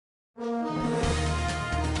In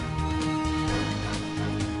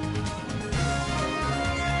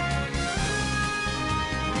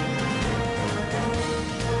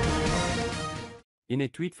a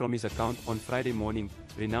tweet from his account on Friday morning,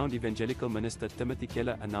 renowned evangelical minister Timothy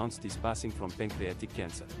Keller announced his passing from pancreatic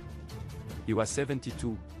cancer. He was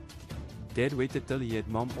 72. Dad waited till he had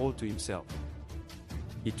mom all to himself.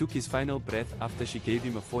 He took his final breath after she gave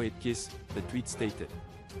him a forehead kiss, the tweet stated.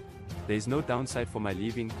 There is no downside for my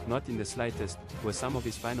leaving, not in the slightest, were some of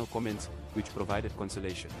his final comments, which provided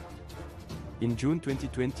consolation. In June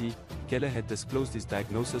 2020, Keller had disclosed his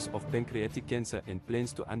diagnosis of pancreatic cancer and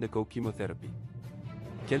plans to undergo chemotherapy.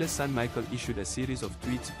 Keller's son Michael issued a series of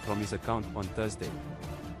tweets from his account on Thursday,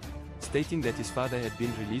 stating that his father had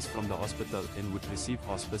been released from the hospital and would receive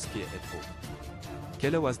hospice care at home.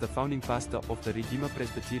 Keller was the founding pastor of the Redeemer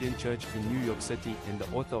Presbyterian Church in New York City and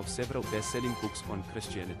the author of several best-selling books on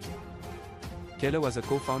Christianity. Keller was a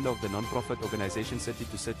co-founder of the non-profit organization City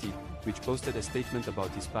to City, which posted a statement about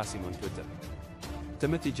his passing on Twitter.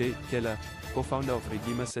 Timothy J. Keller, co-founder of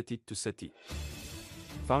Redeemer City to City,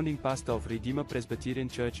 founding pastor of Redeemer Presbyterian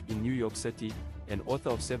Church in New York City, and author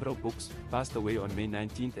of several books, passed away on May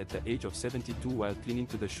 19 at the age of 72 while clinging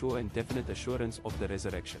to the sure and definite assurance of the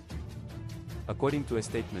resurrection. According to a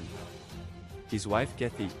statement, his wife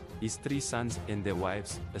Kathy, his 3 sons and their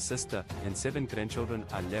wives, a sister, and 7 grandchildren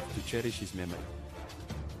are left to cherish his memory.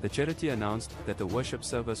 The charity announced that the worship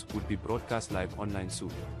service would be broadcast live online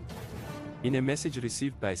soon. In a message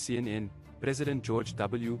received by CNN, President George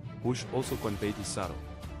W. Bush also conveyed his sorrow.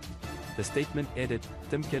 The statement added,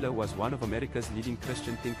 Tim Keller was one of America's leading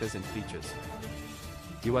Christian thinkers and preachers.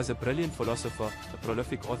 He was a brilliant philosopher, a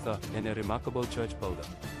prolific author, and a remarkable church builder.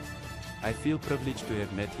 I feel privileged to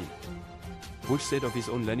have met him. Bush said of his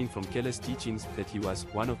own learning from Keller's teachings that he was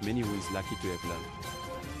one of many who is lucky to have learned.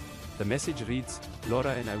 The message reads,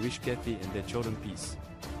 Laura and I wish Kathy and their children peace.